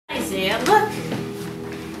Isaiah, look.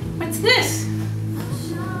 What's this?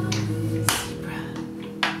 Zebra.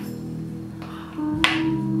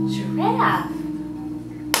 Giraffe.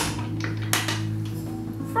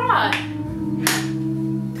 Frog.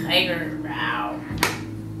 Tiger. Wow.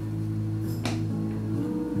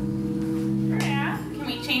 Giraffe. Can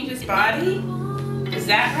we change his body? Is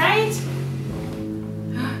that right?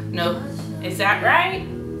 Nope. Is that right?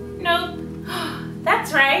 Nope.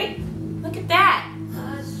 That's right. Look at that.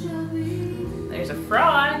 There's a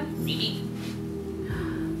frog.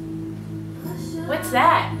 What's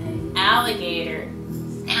that? Alligator.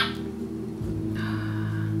 Snap.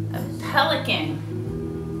 A pelican.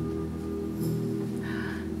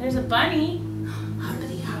 There's a bunny.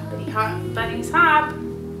 Hoppity hoppity hop. Bunnies hop.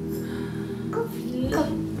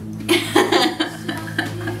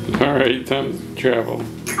 All right, time to travel.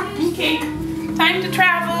 Okay, time to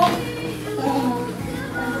travel.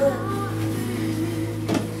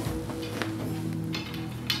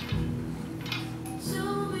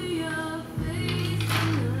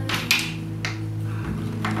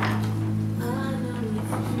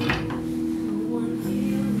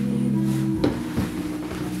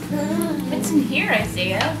 What's in here,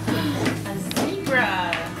 Isaiah? A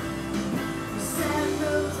zebra.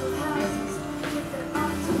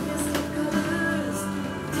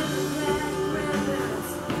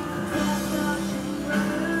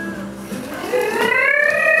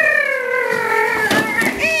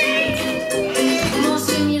 More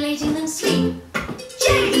stimulating than sleep.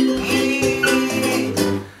 Shake!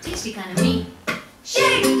 Tasty kind of meat.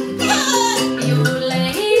 Shake! Yule,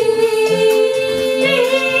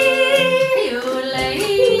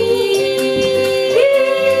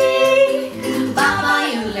 Baba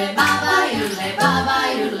yule, Baba yule, Baba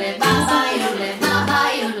yule, Baba yule, Baba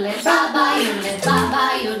yule, Baba yule, Baba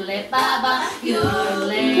yule, Baba yule.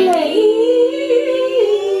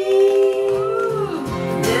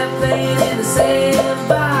 They're playing in the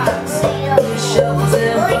sandbox, with shovels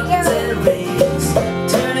and buckets and rings,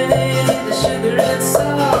 turning it into sugar and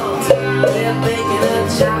salt. They're making a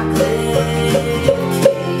chocolate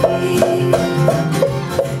cake.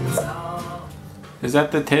 It's all Is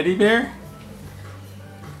that the teddy bear?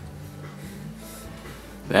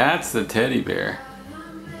 That's the teddy bear.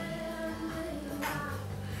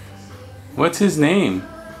 What's his name?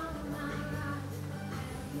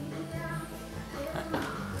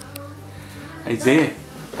 Isaiah,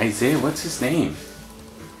 what's his name?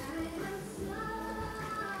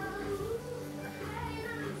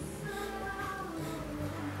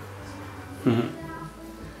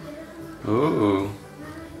 Ooh.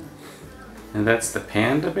 And that's the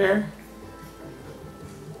panda bear?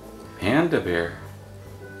 Panda bear.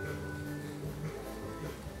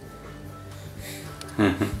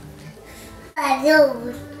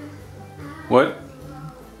 What?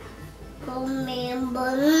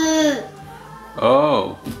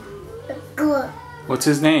 Oh. What's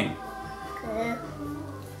his name?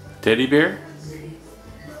 Teddy bear?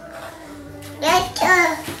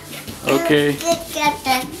 Okay.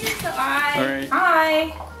 Here's the I. All right.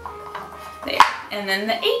 I. There. And then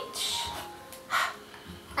the H.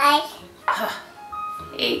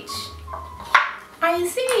 H.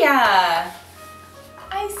 Isaiah.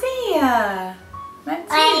 Isaiah.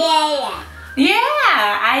 That's you.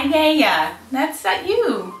 Yeah. Isaiah. That's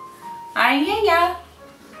you. Isaiah.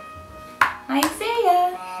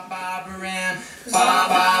 Isaiah.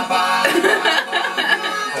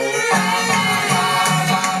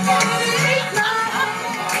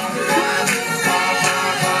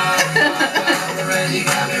 You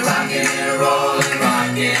got me rocking and rolling,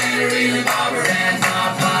 rocking and reeling, Barbara Ann,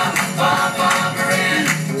 Barbara Ann.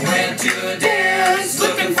 Went to a dance,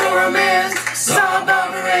 looking for a man, saw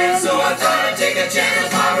Barbara Ann, so I thought I'd take a chance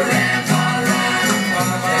with Barbara Ann,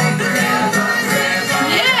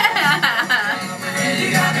 Yeah. And you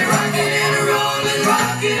got me rocking and rolling,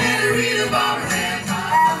 rocking and reeling, Barbara Ann.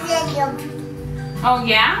 Oh,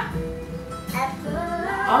 yeah?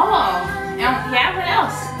 Oh. Yeah, what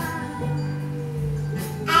else?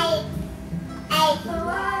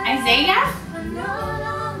 Isaiah?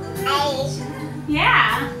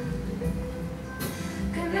 Yeah.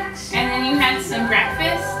 And then you had some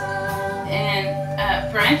breakfast and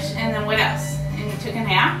brunch, and then what else? And you took a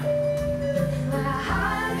nap?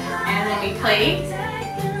 And then we played.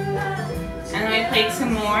 And then we played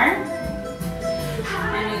some more.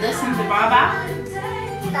 And we listened to Baba.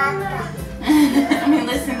 And we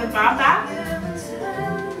listened to Baba.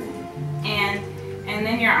 And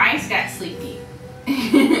then your eyes got sleepy.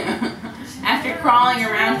 After crawling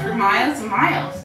around for miles and miles.